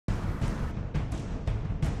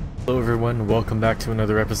Hello everyone, welcome back to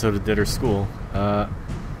another episode of Deader School.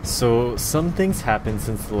 So some things happened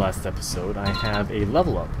since the last episode. I have a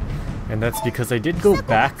level up, and that's because I did go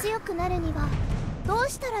back.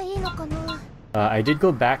 I did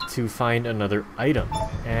go back to find another item,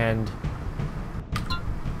 and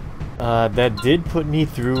that did put me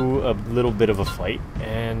through a little bit of a fight,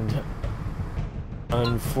 and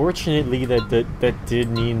unfortunately that did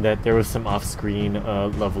mean that there was some off-screen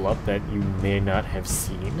level up that you may not have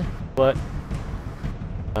seen, but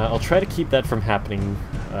I'll try to keep that from happening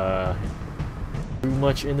too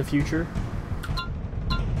much in the future.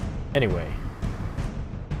 Anyway,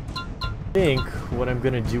 I think what I'm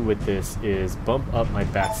gonna do with this is bump up my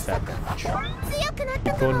backstab damage.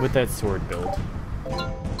 Keep going with that sword build.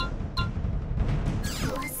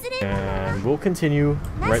 And we'll continue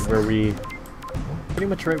right where we... pretty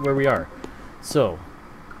much right where we are. So,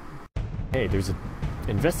 hey, there's an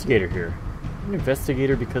investigator here. I'm an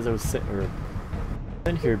investigator because I was sent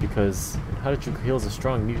here because Harajuku heals a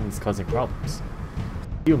strong mutants causing problems.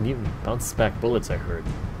 Steel mutant bounces back bullets, I heard.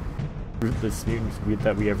 Ruthless mutant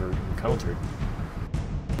that we ever encountered.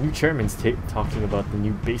 The new chairman's talking about the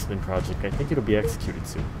new basement project. I think it'll be executed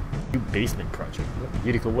soon. New basement project?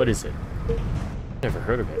 Yuriko, what is it? Never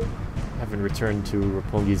heard of it. I haven't returned to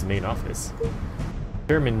Roppongi's main office.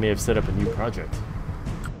 The chairman may have set up a new project.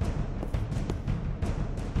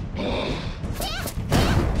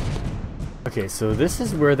 Okay, so this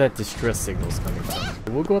is where that distress signal is coming from.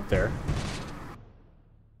 We'll go up there.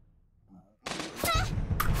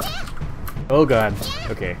 Oh god.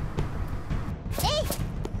 Okay.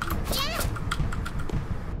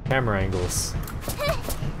 Camera angles.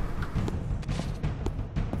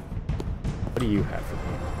 What do you have for me?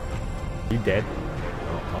 Are you dead? Oh.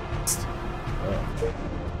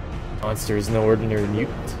 Monster is no ordinary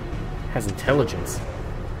mutant. It has intelligence.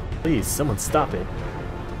 Please, someone stop it.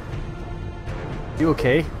 You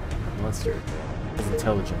okay? Monster has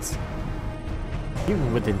intelligence.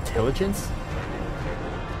 Mutant with intelligence?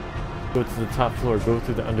 Go to the top floor, go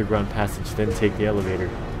through the underground passage, then take the elevator.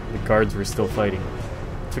 The guards were still fighting.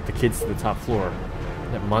 I took the kids to the top floor.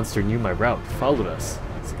 That monster knew my route, followed us.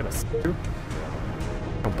 Is it gonna through?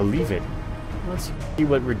 I don't believe it. Let's see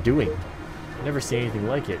what we're doing. I've never seen anything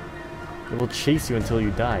like it. It will chase you until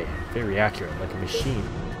you die. Very accurate, like a machine.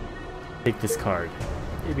 Take this card.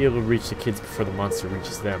 You'll be able to reach the kids before the monster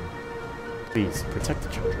reaches them. Please, protect the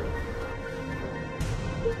children.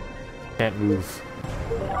 Can't move.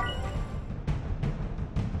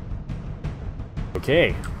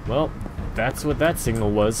 Okay, well, that's what that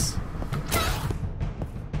signal was.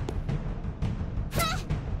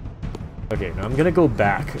 Okay, now I'm gonna go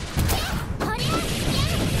back.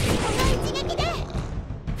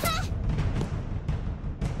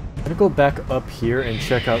 I'm gonna go back up here and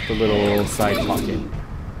check out the little side pocket.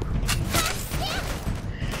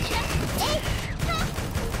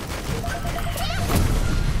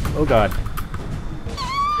 Oh god.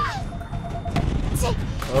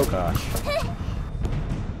 Oh gosh.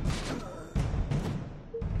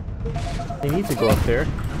 I need to go up there.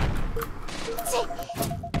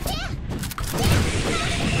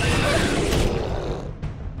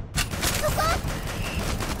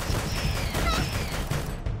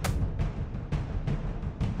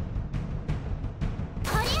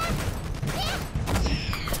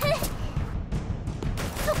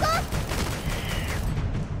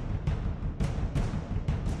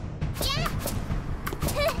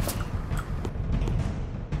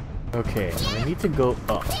 Okay, I need to go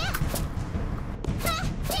up.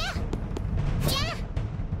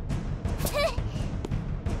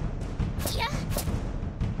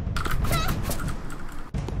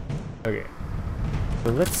 Okay,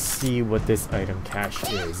 so let's see what this item cache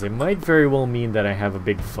is. It might very well mean that I have a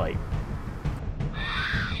big fight.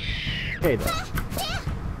 Okay then.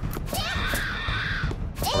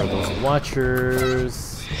 Are those watchers?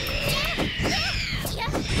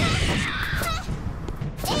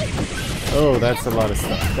 Oh, that's a lot of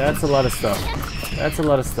stuff. That's a lot of stuff. That's a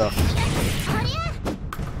lot of stuff.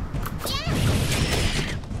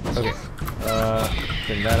 Okay.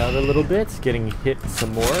 Thin that out a little bit. Getting hit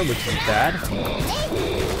some more, which is bad.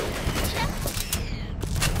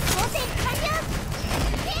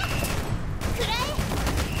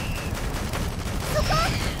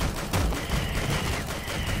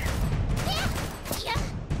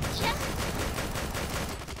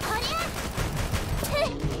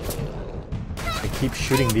 Keep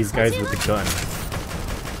shooting these guys with the gun.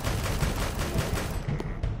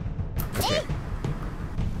 Okay.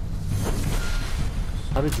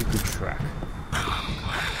 How did you keep track?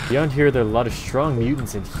 Beyond here, there are a lot of strong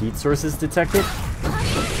mutants and heat sources detected.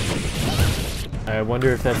 I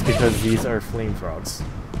wonder if that's because these are flame frogs.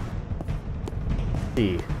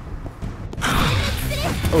 See.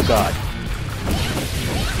 Oh god.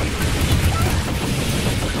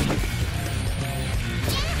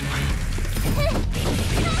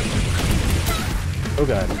 Oh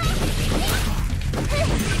god.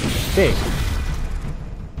 Okay.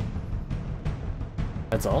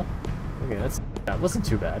 That's all? Okay, that wasn't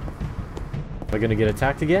too bad. Am I gonna get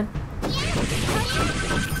attacked again?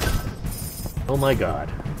 Oh my god.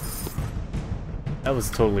 That was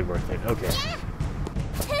totally worth it. Okay.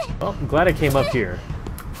 Well, I'm glad I came up here.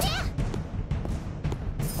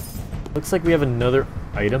 Looks like we have another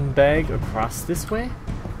item bag across this way.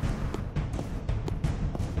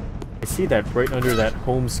 I see that right under that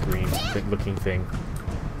home screen looking thing.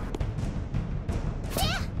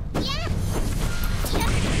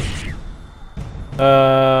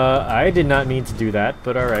 I did not mean to do that,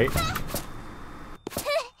 but alright.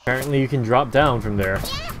 Apparently you can drop down from there.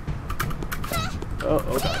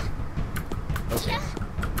 Oh god. Okay.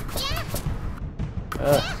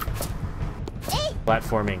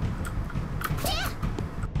 Platforming.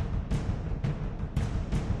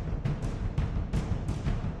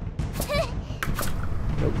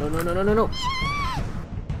 No.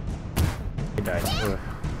 I died. Ugh.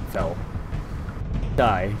 Fell.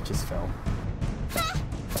 Die, just fell.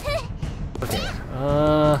 Okay,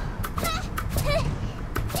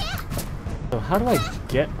 so how do I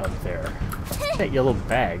get up there? That yellow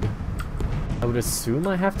bag. I would assume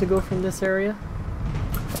I have to go from this area?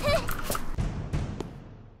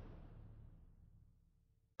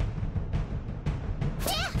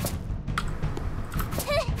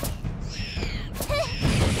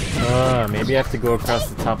 Maybe I have to go across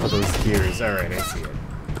the top of those gears. Alright, I see it.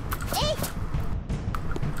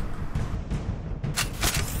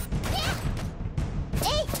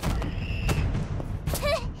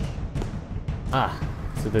 Ah,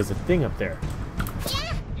 so there's a thing up there.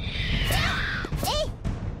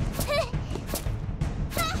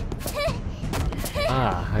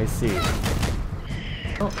 Ah, I see.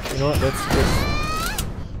 Oh, you know what, let's just...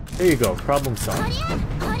 There you go, problem solved.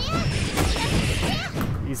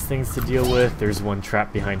 These things to deal with, there's one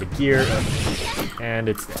trapped behind a gear, and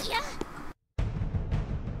it's dead.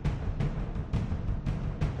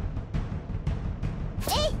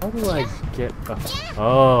 How do I get up?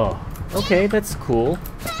 Oh, okay, that's cool.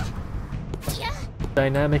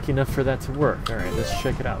 Dynamic enough for that to work. Alright, let's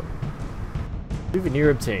check it out.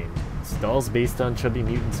 Souvenir obtained. This doll's based on chubby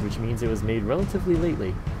mutants, which means it was made relatively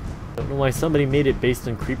lately. Don't know why somebody made it based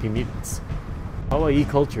on creepy mutants. Kawaii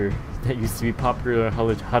culture that used to be popular in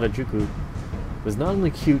Harajuku was not only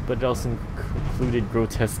cute, but it also included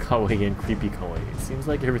grotesque kawaii and creepy kawaii. It seems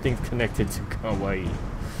like everything's connected to kawaii.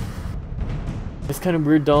 This kind of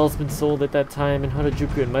weird doll's been sold at that time in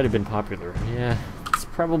Harajuku. It might have been popular. Yeah, it's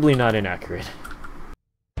probably not inaccurate.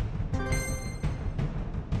 Right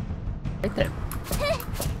then.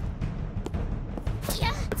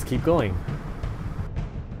 Let's keep going.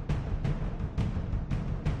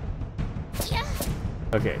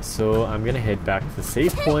 Okay, so I'm gonna head back to the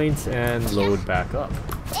save point and load back up.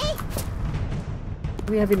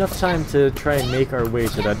 We have enough time to try and make our way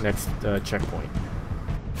to that next checkpoint.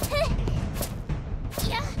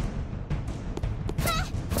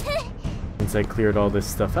 Since I cleared all this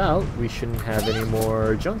stuff out, we shouldn't have any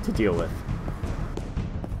more junk to deal with.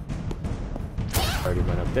 Already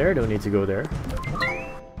went up there, don't need to go there.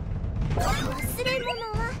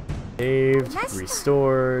 Saved,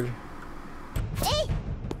 restored.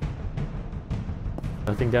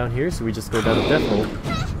 Nothing down here, so we just go down the death hole.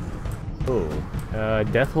 Oh,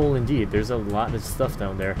 death hole indeed. There's a lot of stuff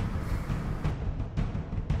down there.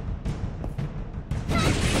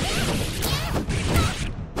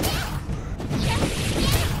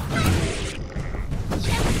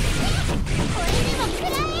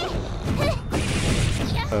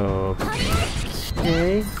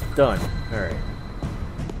 Okay, done. Alright.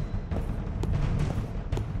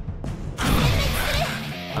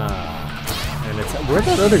 And it's... Where'd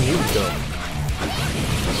that other mutant go?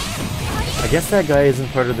 I guess that guy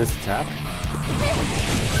isn't part of this attack.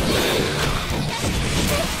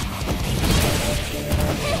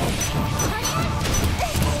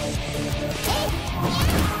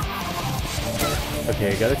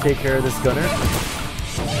 Okay, gotta take care of this gunner.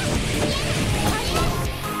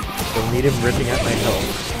 Don't need him ripping at my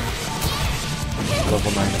health.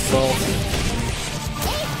 Level 9 assault.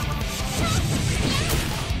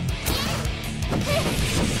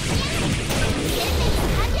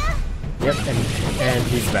 Yep, and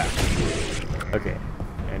he's back. Okay,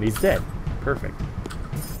 and he's dead. Perfect.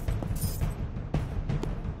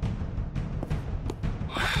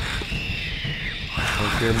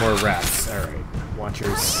 Here are more rats. Alright,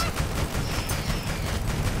 watchers.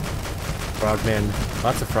 Frogmen.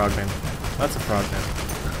 Lots of frogmen. Lots of frogmen.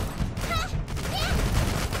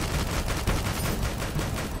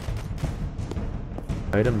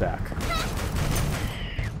 Item back.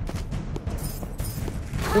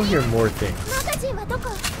 You'll hear more things.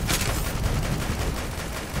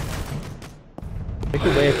 Take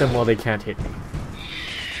away at them while they can't hit me.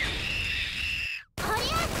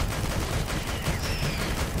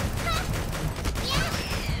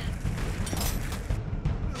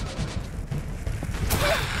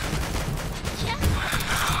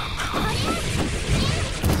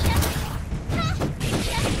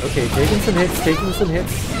 Okay, taking some hits, taking some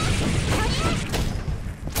hits.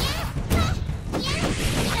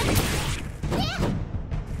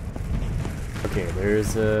 Okay,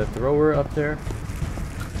 there's a thrower up there.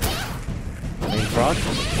 Main frog.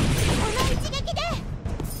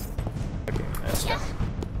 Okay, that's done.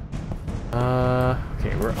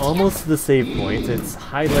 Okay, we're almost to the save point. It's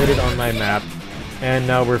highlighted on my map. And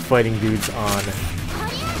now we're fighting dudes on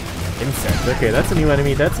insect. Okay, that's a new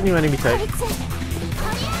enemy. That's a new enemy type.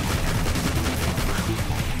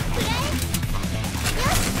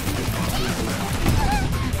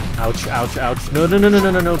 Ouch, ouch, ouch. No, no, no, no,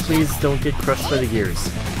 no, no, no, please don't get crushed by the gears.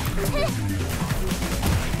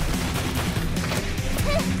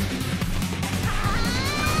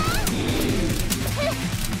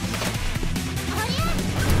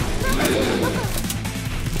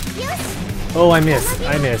 Oh, I missed.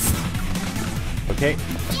 I missed. Okay.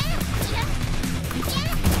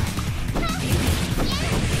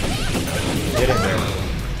 Get in there.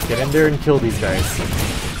 Get in there and kill these guys.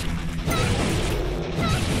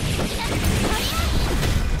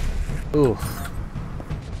 Ooh.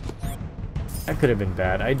 That could have been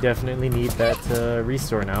bad. I definitely need that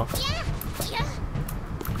restore now.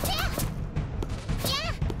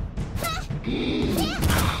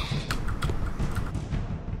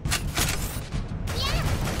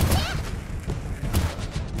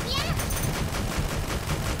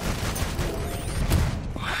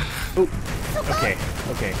 Ooh. Okay,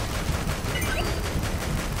 okay.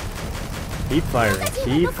 Keep firing,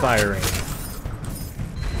 keep firing.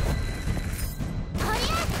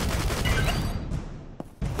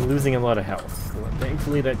 Losing a lot of health. Well,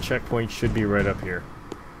 thankfully that checkpoint should be right up here.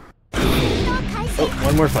 Oh,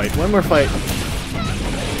 one more fight, one more fight!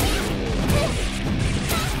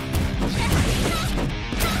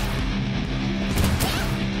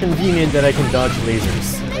 Convenient that I can dodge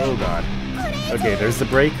lasers. Oh god. Okay, there's the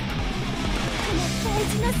break.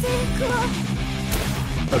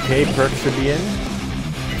 Okay, perk should be in.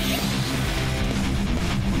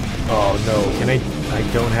 Oh no, can I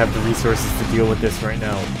don't have the resources to deal with this right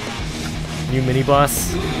now. New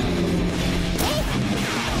mini-boss.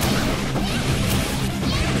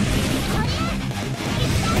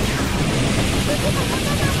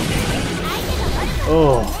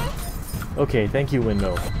 Oh. Okay, thank you,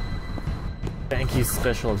 window. Thank you,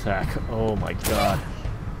 special attack. Oh my god.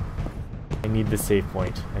 I need the save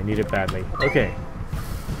point. I need it badly. Okay.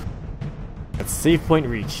 That's save point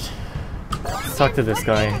reached. Let's talk to this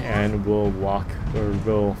guy and we'll walk, or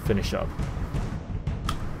we'll finish up.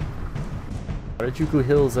 Harajuku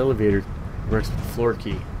Hills elevator works with the floor key.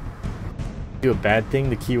 If you do a bad thing,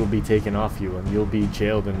 the key will be taken off you and you'll be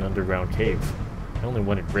jailed in an underground cave. I only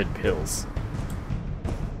wanted red pills.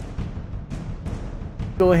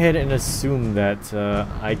 Go ahead and assume that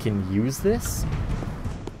I can use this.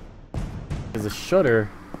 Because the shutter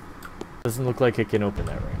doesn't look like it can open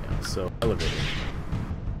that right now, so elevator.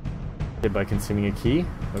 Did by consuming a key,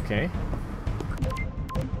 okay.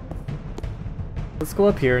 Let's go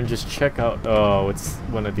up here and just check out. Oh, it's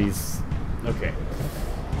one of these. Okay.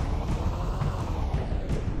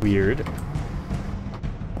 Weird.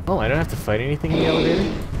 Oh, I don't have to fight anything in the elevator?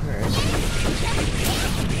 Alright.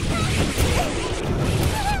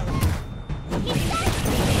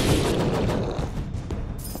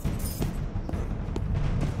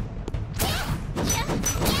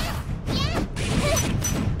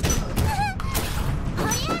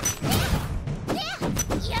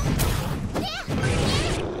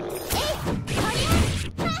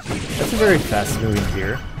 Very fast moving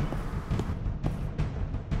here.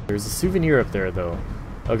 There's a souvenir up there though.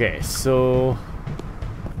 Okay, so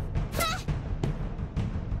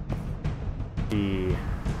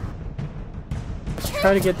let's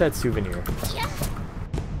try to get that souvenir.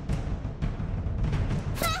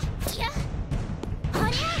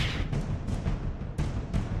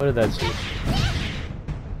 What did that do?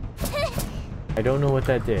 I don't know what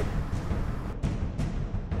that did.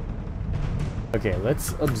 Okay,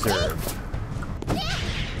 let's observe.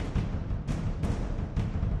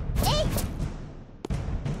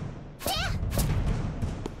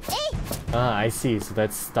 Ah, I see. So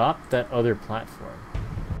that stopped that other platform.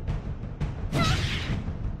 I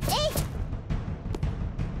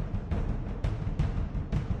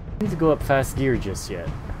don't need to go up fast gear just yet.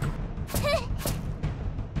 I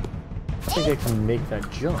think I can make that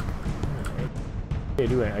jump.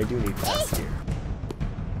 Right. I do need fast gear.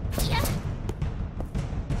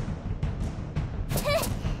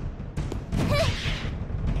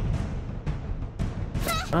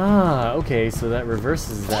 Ah, okay, so that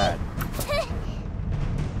reverses that.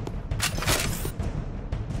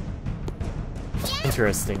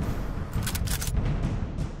 Interesting.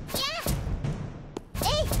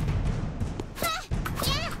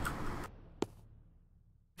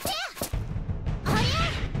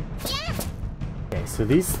 Okay, so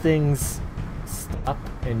these things stop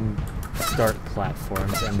and start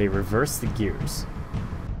platforms, and they reverse the gears.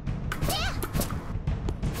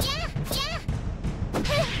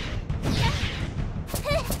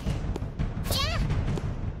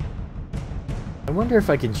 I wonder if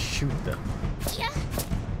I can shoot them.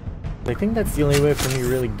 I think that's the only way for me to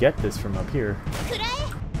really get this from up here.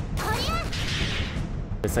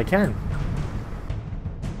 Yes, I can.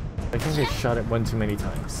 I think I shot it one too many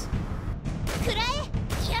times.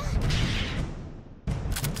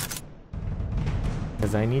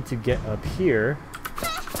 Because I need to get up here.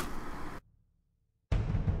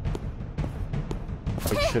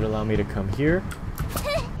 Which should allow me to come here.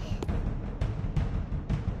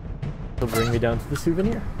 It'll bring me down to the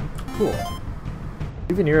souvenir. Cool.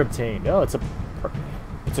 Souvenir obtained. Oh, it's a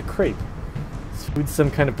crepe. This food's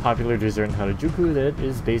some kind of popular dessert in Harajuku that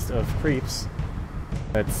is based off crepes.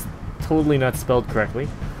 That's totally not spelled correctly.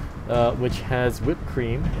 Which has whipped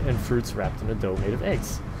cream and fruits wrapped in a dough made of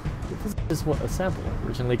eggs. This is a sample.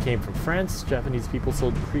 Originally came from France. Japanese people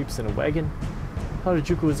sold crepes in a wagon.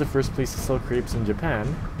 Harajuku was the first place to sell crepes in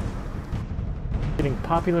Japan. Getting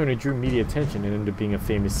popular, and it drew media attention and ended up being a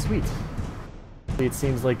famous sweet. It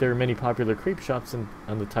seems like there are many popular crepe shops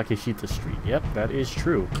on the Takeshita Street. Yep, that is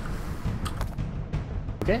true.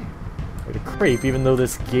 Okay. Wait, a crepe, even though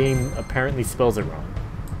this game apparently spells it wrong.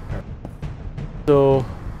 Right. So,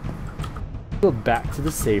 go back to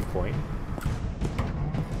the save point.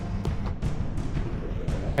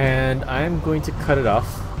 And I'm going to cut it off.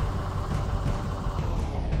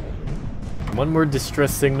 One more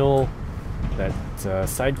distress signal. That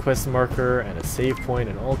side quest marker and a save point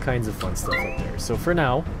and all kinds of fun stuff up there. So for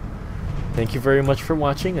now, thank you very much for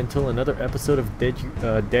watching. Until another episode of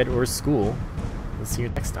Dead or School, we'll see you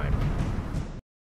next time.